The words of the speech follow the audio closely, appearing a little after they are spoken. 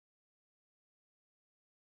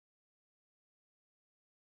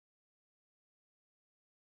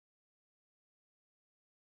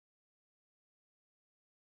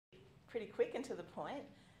pretty quick and to the point.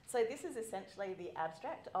 So this is essentially the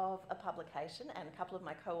abstract of a publication, and a couple of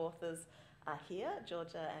my co-authors are here,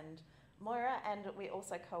 Georgia and Moira, and we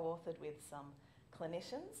also co-authored with some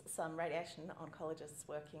clinicians, some radiation oncologists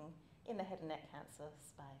working in the head and neck cancer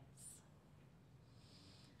space.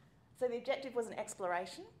 So the objective was an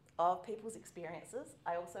exploration of people's experiences.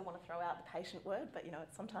 I also want to throw out the patient word, but you know, it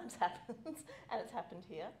sometimes happens, and it's happened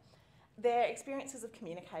here. Their experiences of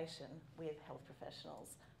communication with health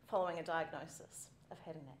professionals following a diagnosis of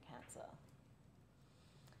head and neck cancer.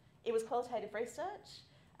 It was qualitative research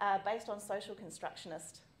based on social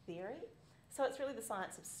constructionist theory. So it's really the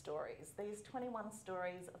science of stories. These 21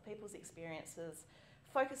 stories of people's experiences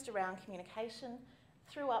focused around communication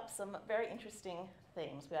threw up some very interesting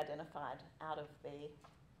themes we identified out of the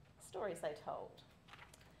stories they told.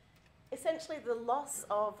 Essentially, the loss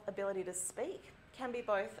of ability to speak can be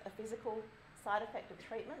both a physical side effect of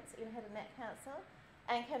treatments in head and neck cancer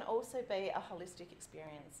and can also be a holistic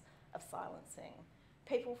experience of silencing.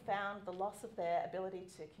 People found the loss of their ability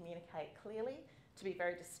to communicate clearly to be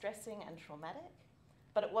very distressing and traumatic,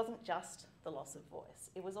 but it wasn't just the loss of voice.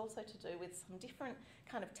 It was also to do with some different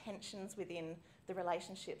kind of tensions within the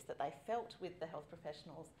relationships that they felt with the health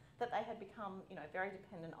professionals that they had become, you know, very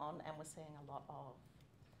dependent on and were seeing a lot of.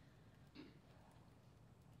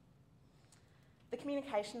 The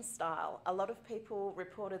communication style, a lot of people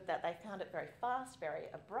reported that they found it very fast, very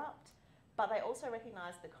abrupt, but they also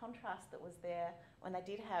recognised the contrast that was there when they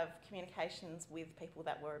did have communications with people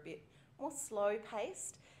that were a bit more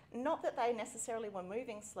slow-paced. Not that they necessarily were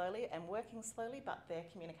moving slowly and working slowly, but their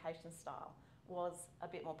communication style was a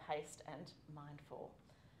bit more paced and mindful.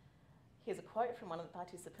 Here's a quote from one of the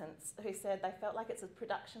participants who said they felt like it's a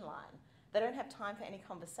production line. They don't have time for any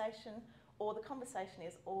conversation, or the conversation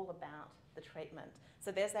is all about the treatment.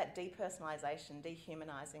 So there's that depersonalisation,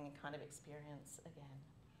 dehumanising kind of experience again.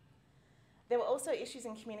 There were also issues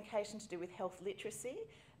in communication to do with health literacy.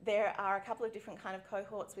 There are a couple of different kind of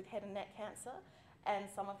cohorts with head and neck cancer, and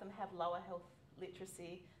some of them have lower health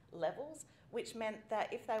literacy levels, which meant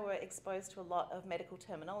that if they were exposed to a lot of medical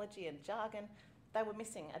terminology and jargon, they were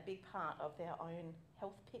missing a big part of their own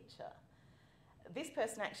health picture. This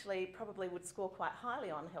person actually probably would score quite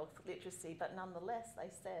highly on health literacy, but nonetheless, they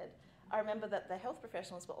said, I remember that the health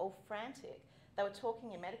professionals were all frantic. They were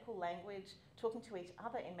talking in medical language, talking to each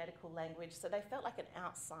other in medical language, so they felt like an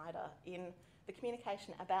outsider in the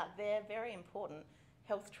communication about their very important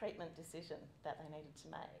health treatment decision that they needed to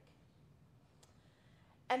make.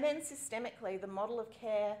 And then systemically, the model of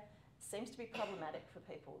care seems to be problematic for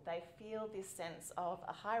people. They feel this sense of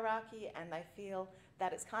a hierarchy, and they feel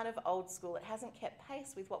that it's kind of old school. It hasn't kept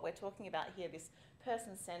pace with what we're talking about here, this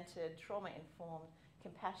person-centred, trauma-informed,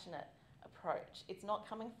 compassionate approach. It's not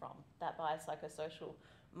coming from that biopsychosocial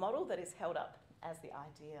model that is held up as the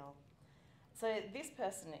ideal. So this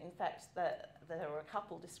person, in fact, there were a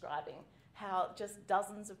couple describing how just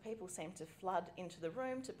dozens of people seemed to flood into the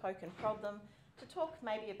room to poke and prod them, to talk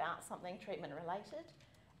maybe about something treatment-related,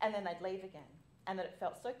 and then they'd leave again. And that it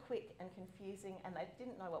felt so quick and confusing, and they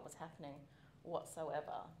didn't know what was happening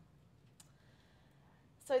whatsoever.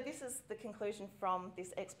 So this is the conclusion from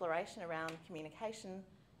this exploration around communication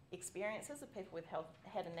experiences of people with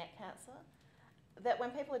head and neck cancer, that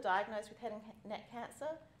when people are diagnosed with head and neck cancer,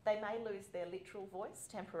 they may lose their literal voice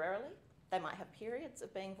temporarily. They might have periods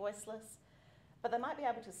of being voiceless, but they might be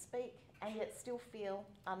able to speak and yet still feel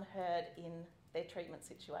unheard in their treatment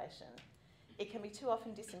situation. It can be too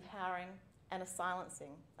often disempowering and a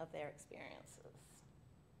silencing of their experiences.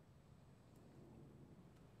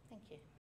 Thank you.